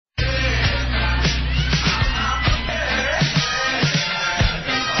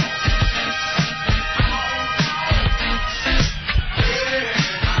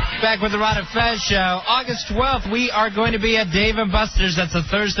back with the Ron and Fez Show. August 12th, we are going to be at Dave & Buster's. That's a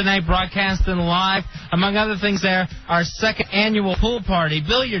Thursday night broadcasting live. Among other things there, our second annual pool party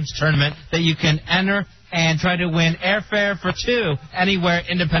billiards tournament that you can enter and try to win airfare for two anywhere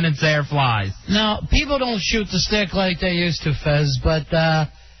Independence Air flies. Now, people don't shoot the stick like they used to, Fez, but,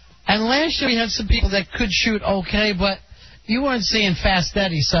 and last year we had some people that could shoot okay, but you weren't seeing Fast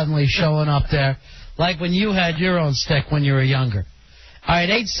Eddie suddenly showing up there like when you had your own stick when you were younger. All right,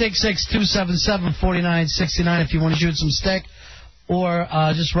 866-277-4969 if you want to shoot some stick, or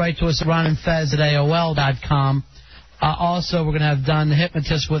just write to us at ronandfez@AOL.com. Also, we're going to have Don the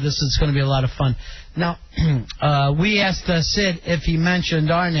Hypnotist with us. It's going to be a lot of fun. Now, we asked Sid if he mentioned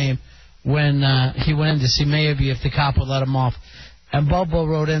our name when he went in to see maybe if the cop would let him off. And Bobo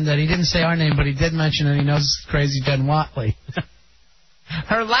wrote in that he didn't say our name, but he did mention that he knows Crazy Jen Watley.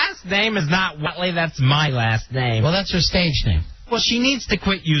 Her last name is not Watley. That's my last name. Well, that's her stage name. Well, she needs to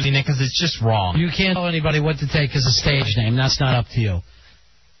quit using it because it's just wrong. You can't tell anybody what to take as a stage name. That's not up to you.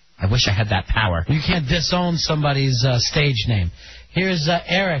 I wish I had that power. You can't disown somebody's stage name. Here's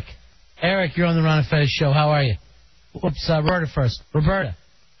Eric. Eric, you're on the Ron and Fez Show. How are you? Whoops, Roberta first. Roberta.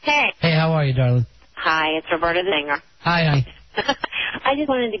 Hey. Hey, how are you, darling? Hi, it's Roberta Zinger. Hi, honey. I just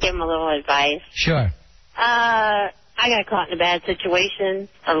wanted to give him a little advice. Sure. I got caught in a bad situation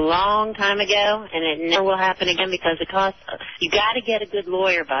a long time ago, and it never will happen again because it costs. You got to get a good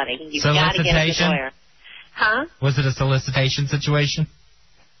lawyer, buddy. You got to get a good lawyer. Huh? Was it a solicitation situation?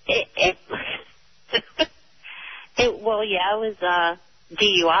 Well, yeah, it was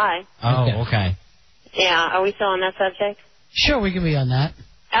DUI. Oh, okay. Yeah, are we still on that subject? Sure, we can be on that.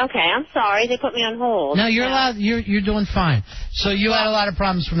 Okay, I'm sorry. They put me on hold. No, you're allowed. You're doing fine. So you had a lot of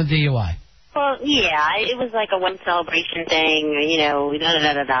problems from the DUI. Well, yeah, it was like a one celebration thing, you know,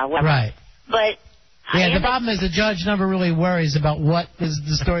 whatever. Right. But yeah, the problem is the judge never really worries about what is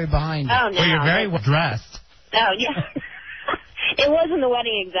the story behind it. Oh, no. Well, you're very well dressed. Oh, yeah. It wasn't the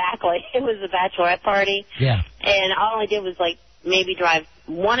wedding exactly. It was the bachelorette party. Yeah. And all I did was, like, maybe drive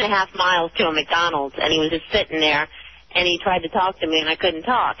 1.5 miles to a McDonald's, and he was just sitting there, and he tried to talk to me, and I couldn't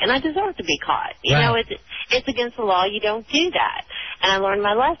talk. And I deserved to be caught. You know, it's against the law. You don't do that. And I learned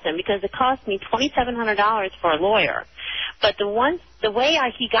my lesson because it cost me $2,700 for a lawyer. But the way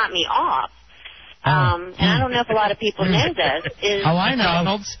he got me off, and I don't know if a lot of people know this, is... Oh, I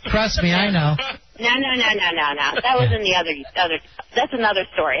know. Trust me, I know. No. That was in the other. That's another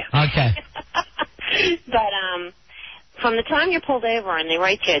story. Okay. But from the time you're pulled over and they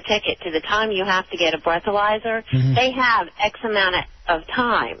write you a ticket to the time you have to get a breathalyzer, they have X amount of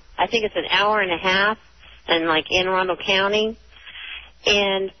time. I think it's an hour and a half, and like in Arundel County.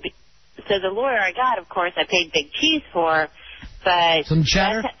 And so the lawyer I got, of course, I paid big cheese for, but... Some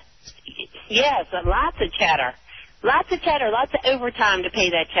cheddar? Yes, lots of cheddar. Lots of cheddar, lots of overtime to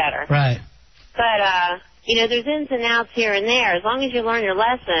pay that cheddar. Right. But, you know, there's ins and outs here and there. As long as you learn your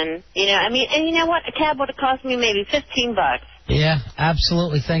lesson, you know, I mean, and you know what? A cab would have cost me maybe $15. Yeah,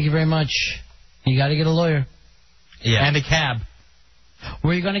 absolutely. Thank you very much. You got to get a lawyer. Yeah. And a cab.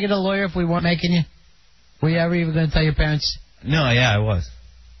 Were you going to get a lawyer if we weren't making you? Were you ever even going to tell your parents? No, yeah, I was.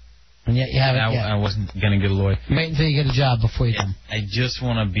 And yet you haven't yet. I wasn't going to get a lawyer. Wait until you get a job before you come. I just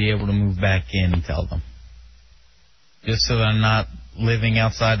want to be able to move back in and tell them. Just so that I'm not living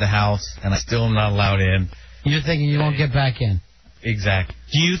outside the house and I still am not allowed in. You're thinking you won't get back in. Exactly.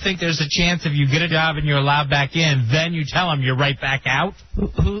 Do you think there's a chance if you get a job and you're allowed back in, then you tell them you're right back out?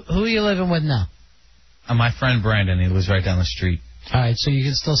 Who are you living with now? My friend Brandon, he lives right down the street. All right, so you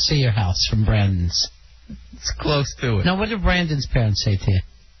can still see your house from Brandon's. It's close to it. Now, what did Brandon's parents say to you?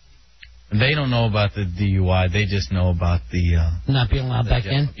 They don't know about the DUI. They just know about the... Not being allowed back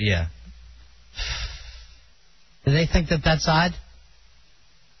in? Yeah. Do they think that that's odd?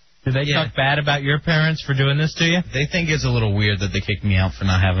 Do they talk bad about your parents for doing this to you? They think it's a little weird that they kicked me out for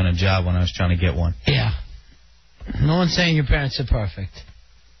not having a job when I was trying to get one. Yeah. No one's saying your parents are perfect.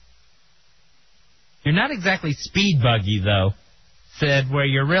 You're not exactly speed buggy, though, Sid, where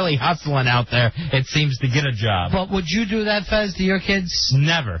you're really hustling out there, it seems, to get a job. But would you do that, Fez, to your kids?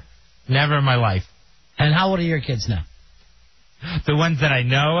 Never. Never in my life. And how old are your kids now? The ones that I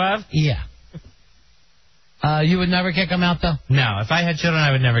know of? Yeah. You would never kick them out, though? No. If I had children,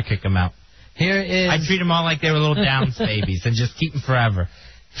 I would never kick them out. Here is... I'd treat them all like they were little Downs babies and just keep them forever.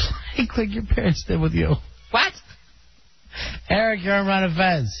 Like your parents did with you. What? Eric, you're on Ron and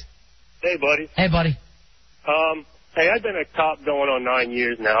Fez. Hey, buddy. Hey, buddy. Hey, I've been a cop going on 9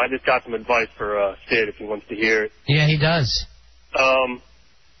 years now. I just got some advice for Sid if he wants to hear it. Yeah, he does.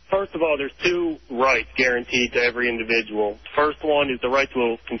 First of all, there's two rights guaranteed to every individual. The first one is the right to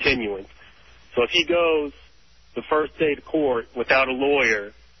a continuance. So if he goes the first day to court without a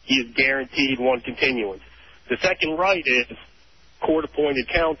lawyer, he is guaranteed one continuance. The second right is court-appointed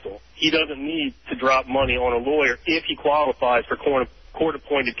counsel. He doesn't need to drop money on a lawyer if he qualifies for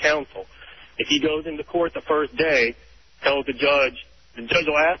court-appointed counsel. If he goes into court the first day, tells the judge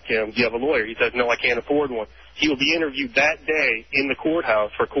will ask him, do you have a lawyer? He says, no, I can't afford one. He will be interviewed that day in the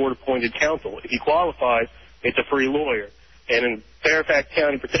courthouse for court-appointed counsel. If he qualifies, it's a free lawyer. And in Fairfax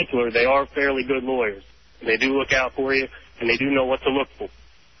County in particular, they are fairly good lawyers. And they do look out for you, and they do know what to look for.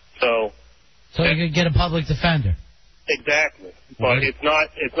 So you could get a public defender. Exactly. But it's not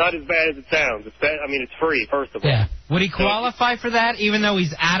as bad as it sounds. It's free, first of all. Yeah. Would he qualify for that, even though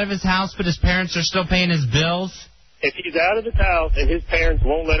he's out of his house, but his parents are still paying his bills? If he's out of his house and his parents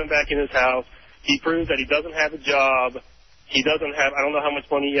won't let him back in his house, he proves that he doesn't have a job. He doesn't have, I don't know how much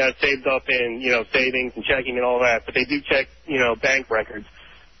money he has saved up in, savings and checking and all that, but they do check, bank records.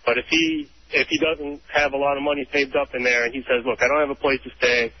 But if he doesn't have a lot of money saved up in there and he says, look, I don't have a place to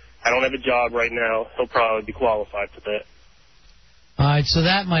stay, I don't have a job right now, he'll probably be qualified for that. All right, so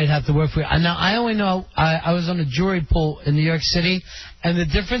that might have to work for you. Now, I only know I was on a jury pool in New York City, and the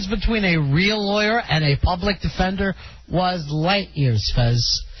difference between a real lawyer and a public defender was light years,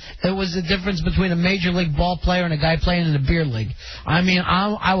 Fez. It was the difference between a major league ball player and a guy playing in a beer league.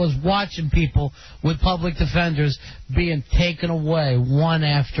 I was watching people with public defenders being taken away one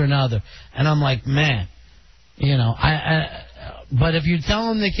after another, and I'm like, man, but if you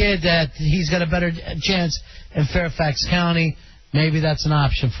tell him the kid that he's got a better chance in Fairfax County, maybe that's an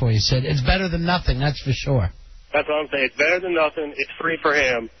option for you, Sid. It's better than nothing, that's for sure. That's what I'm saying. It's better than nothing. It's free for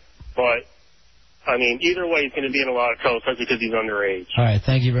him. But, either way, he's going to be in a lot of trouble, especially because he's underage. All right,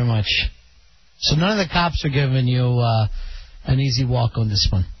 thank you very much. So none of the cops are giving you an easy walk on this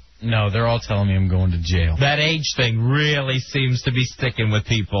one? No, they're all telling me I'm going to jail. That age thing really seems to be sticking with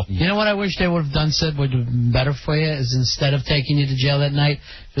people. You know what I wish they would have done, Sid, would have been better for you, is instead of taking you to jail that night,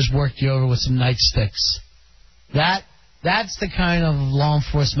 just worked you over with some nightsticks. That's the kind of law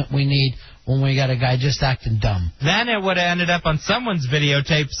enforcement we need when we got a guy just acting dumb. Then it would have ended up on someone's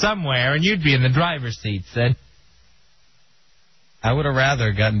videotape somewhere, and you'd be in the driver's seat, Sid. I would have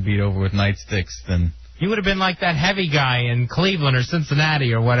rather gotten beat over with nightsticks than... You would have been like that heavy guy in Cleveland or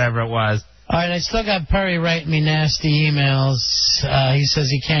Cincinnati or whatever it was. All right, I still got Perry writing me nasty emails. He says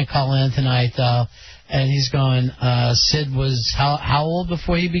he can't call in tonight, though. And he's going, Sid was how old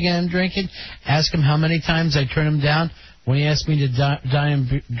before he began drinking? Ask him how many times I turned him down when he asked me to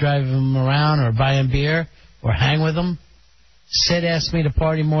drive him around or buy him beer or hang with him. Sid asked me to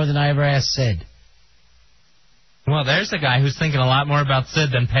party more than I ever asked Sid. Well, there's a guy who's thinking a lot more about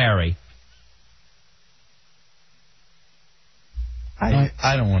Sid than Perry.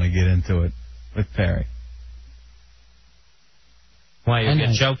 I don't want to get into it with Perry. Why, you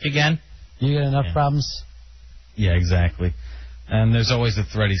get choked again? You got enough problems? Yeah, exactly. And there's always the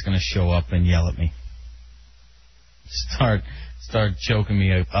threat he's going to show up and yell at me. Start choking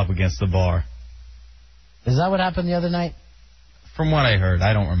me up against the bar. Is that what happened the other night? From what I heard,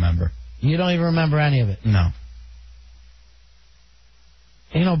 I don't remember. You don't even remember any of it? No.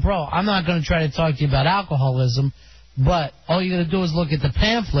 Bro, I'm not going to try to talk to you about alcoholism, but all you got to do is look at the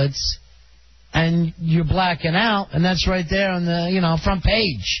pamphlets, and you're blacking out, and that's right there on the front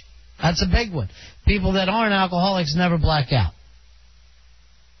page. That's a big one. People that aren't alcoholics never black out.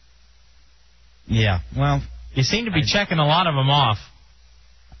 Yeah, well, you seem to be checking a lot of them off.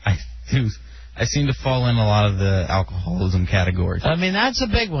 I do. I seem to fall in a lot of the alcoholism categories. That's a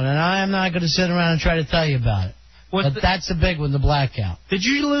big one, and I am not going to sit around and try to tell you about it. But that's a big one, the blackout. Did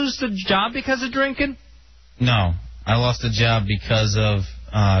you lose the job because of drinking? No. I lost the job because of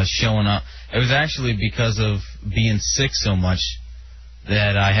showing up. It was actually because of being sick so much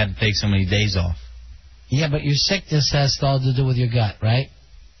that I had to take so many days off. Yeah, but your sickness has all to do with your gut, right?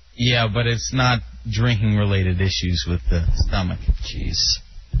 Yeah, but it's not drinking-related issues with the stomach. Jeez.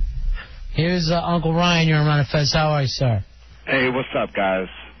 Here's Uncle Ryan. You're on Fez. How are you, sir? Hey, what's up, guys?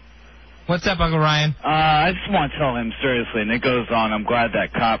 What's up, Uncle Ryan? I just want to tell him seriously, and it goes on. I'm glad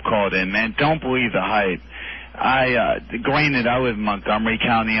that cop called in, man. Don't believe the hype. Granted, I live in Montgomery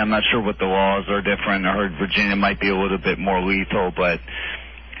County. I'm not sure what the laws are different. I heard Virginia might be a little bit more lethal, but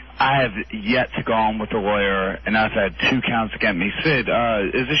I have yet to go on with a lawyer, and I've had 2 counts against me. Sid,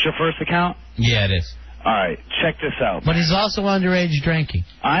 is this your first account? Yeah, it is. All right, check this out. But he's also underage drinking.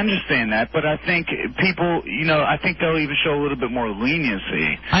 I understand that, but I think people, I think they'll even show a little bit more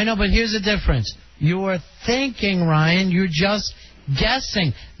leniency. I know, but here's the difference. You're thinking, Ryan. You're just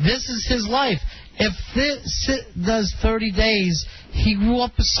guessing. This is his life. If this does 30 days, he grew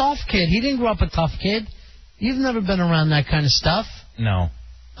up a soft kid. He didn't grow up a tough kid. You've never been around that kind of stuff. No.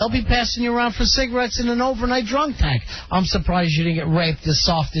 They'll be passing you around for cigarettes in an overnight drunk tank. I'm surprised you didn't get raped as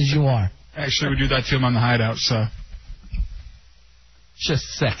soft as you are. Actually, we do that to him on the Hideout, so. Just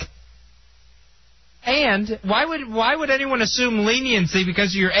sick. And why would anyone assume leniency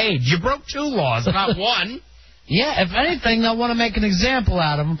because of your age? You broke 2 laws, not 1. Yeah, if anything, they'll want to make an example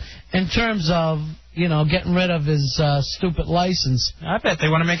out of him in terms of, getting rid of his stupid license. I bet they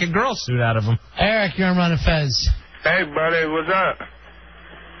want to make a girl suit out of him. Eric, you're on Run and Fez. Hey, buddy, what's up?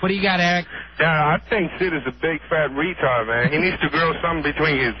 What do you got, Eric? Yeah, I think Sid is a big fat retard, man. He needs to grow something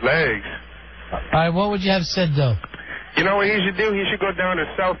between his legs. All right, what would you have Sid do? You know what he should do? He should go down to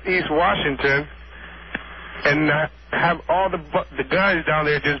Southeast Washington and have all the guys down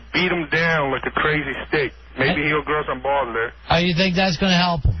there just beat him down like a crazy stick. Maybe he'll grow some balls there. Oh, you think that's going to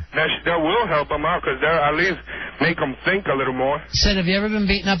help him? That will help him out because they'll at least make him think a little more. Sid, have you ever been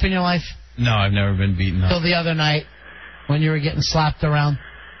beaten up in your life? No, I've never been beaten up. Till the other night when you were getting slapped around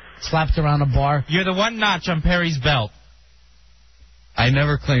a bar? You're the one notch on Perry's belt. I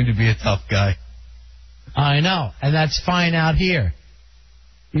never claimed to be a tough guy. I know, and that's fine out here.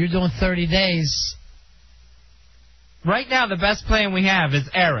 You're doing 30 days. Right now, the best plan we have is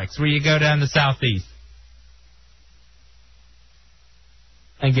Eric's, where you go down to Southeast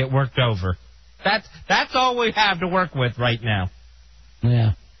and get worked over. That's all we have to work with right now.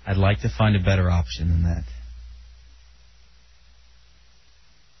 Yeah. I'd like to find a better option than that.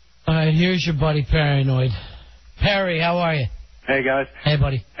 All right, here's your buddy Paranoid. Perry, how are you? Hey, guys. Hey,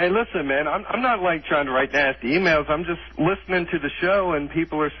 buddy. Hey, listen, man, I'm not, trying to write nasty emails. I'm just listening to the show, and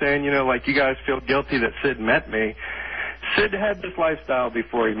people are saying, you guys feel guilty that Sid met me. Sid had this lifestyle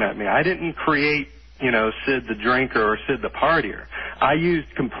before he met me. I didn't create, Sid the drinker or Sid the partier. I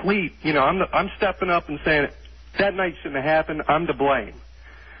used complete, I'm stepping up and saying, that night shouldn't have happened. I'm to blame.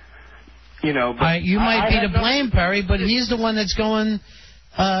 But you might be to blame, Perry, but he's the one that's going...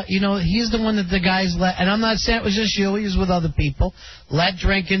 he's the one that the guys let, and I'm not saying it was just you, he was with other people, let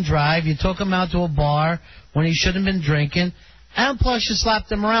drink and drive. You took him out to a bar when he shouldn't have been drinking, and plus you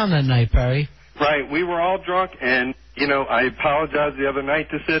slapped him around that night, Perry. Right, we were all drunk, and, I apologized the other night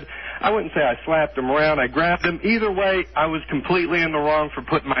to Sid. I wouldn't say I slapped him around, I grabbed him. Either way, I was completely in the wrong for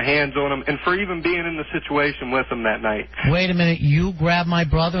putting my hands on him, and for even being in the situation with him that night. Wait a minute, you grabbed my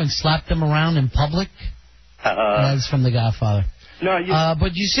brother and slapped him around in public? That's from The Godfather. No,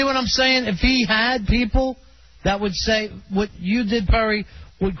 but you see what I'm saying? If he had people that would say what you did, Perry,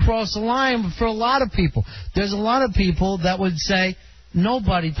 would cross the line for a lot of people. There's a lot of people that would say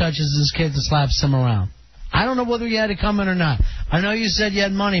nobody touches this kid to slap him around. I don't know whether you had it coming or not. I know you said you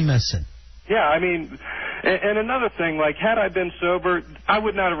had money missing. Yeah, I mean, and another thing, had I been sober, I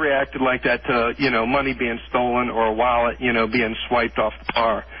would not have reacted like that to, money being stolen or a wallet, being swiped off the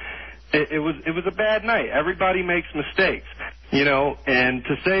bar. It was a bad night. Everybody makes mistakes. And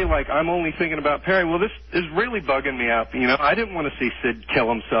to say, I'm only thinking about Perry, well, this is really bugging me out. I didn't want to see Sid kill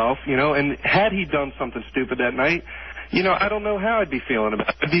himself, and had he done something stupid that night, I don't know how I'd be feeling about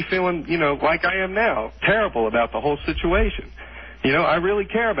it. I'd be feeling, like I am now, terrible about the whole situation. I really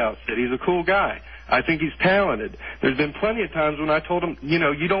care about Sid. He's a cool guy. I think he's talented. There's been plenty of times when I told him,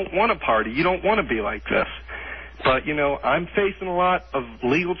 you don't want to party. You don't want to be like this. But, I'm facing a lot of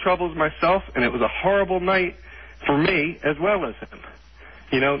legal troubles myself, and it was a horrible night for me as well as him.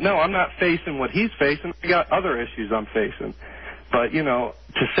 No, I'm not facing what he's facing. I got other issues I'm facing. But, to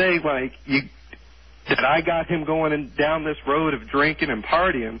say, that I got him going down this road of drinking and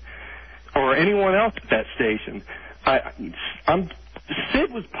partying, or anyone else at that station,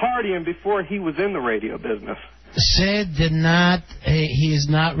 Sid was partying before he was in the radio business. Sid did not, he is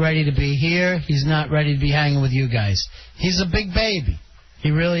not ready to be here. He's not ready to be hanging with you guys. He's a big baby.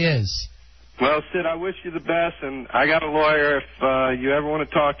 He really is. Well, Sid, I wish you the best, and I got a lawyer. If you ever want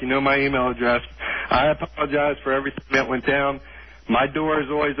to talk, you know my email address. I apologize for everything that went down. My door is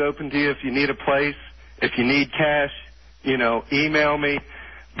always open to you if you need a place. If you need cash, email me.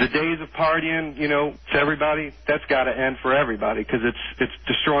 The days of partying, to everybody, that's got to end for everybody because it's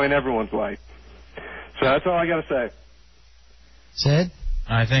destroying everyone's life. So that's all I got to say. Sid?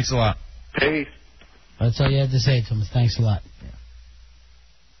 All right, thanks a lot. Peace. That's all you had to say to him. Thanks a lot. Yeah.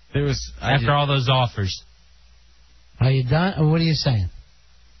 There was after all those offers. Are you done? Or what are you saying?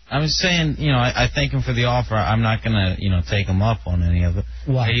 I was saying, I thank him for the offer. I'm not going to, take him up on any of it.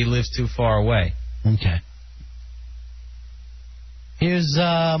 Why? He lives too far away. Okay. Here's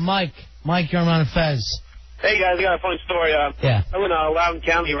Mike. Mike, you're on Fez. Hey, guys, I got a funny story. Yeah. I'm in Loudoun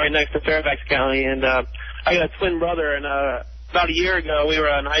County, right next to Fairfax County, and I got a twin brother, and about a year ago, we were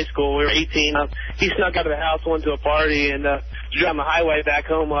in high school. We were 18. He snuck out of the house, went to a party, and drove on the highway back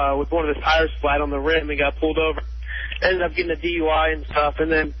home with one of his tires flat on the rim. He got pulled over. ended up getting a DUI and stuff.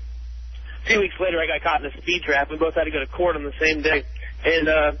 And then a few weeks later, I got caught in a speed trap. We both had to go to court on the same day. And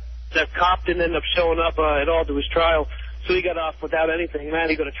the cop didn't end up showing up at all to his trial, so he got off without anything. Man,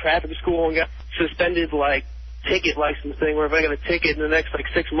 he go to traffic school and got suspended, like, ticket license thing, where if I got a ticket in the next,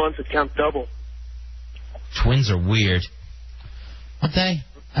 6 months, it counts double. Twins are weird. Aren't they?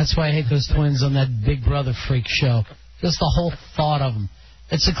 That's why I hate those twins on that Big Brother freak show. Just the whole thought of them.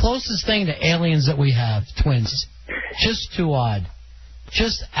 It's the closest thing to aliens that we have, twins. Just too odd.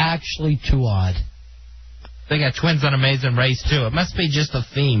 Just actually too odd. They got twins on Amazing Race, too. It must be just a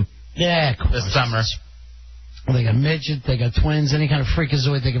theme. Yeah, of course. This summer. They got midget, they got twins, any kind of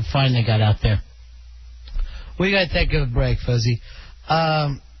freakazoid they can find they got out there. We got to take a break, Fuzzy.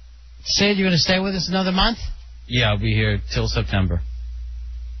 Sid, you're going to stay with us another month? Yeah, I'll be here till September.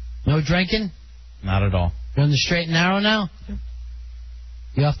 No drinking? Not at all. You're on the straight and narrow now?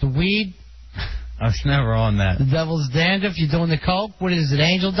 You off the weed? I was never on that. The devil's dandruff? You doing the coke? What is it,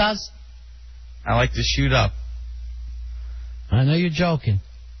 Angel dust? I like to shoot up. I know you're joking.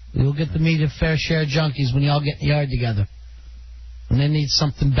 You'll get to meet a fair share of junkies when you all get in the yard together. And they need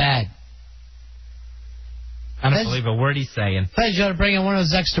something bad. I don't believe a word he's saying. Fez, you ought to bring in one of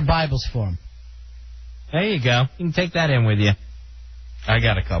those extra Bibles for him. There you go. You can take that in with you. I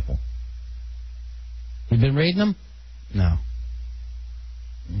got a couple. You been reading them? No.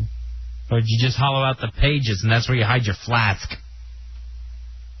 Or did you just hollow out the pages and that's where you hide your flask?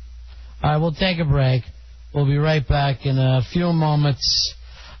 All right, we'll take a break. We'll be right back in a few moments.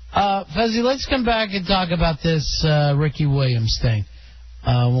 Fezzy, let's come back and talk about this Ricky Williams thing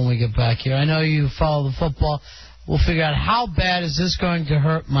when we get back here. I know you follow the football. We'll figure out how bad is this going to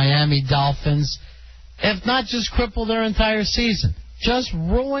hurt Miami Dolphins, if not just cripple their entire season. Just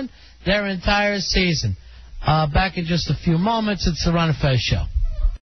ruin their entire season. Back in just a few moments. It's the Ron and Fez Show.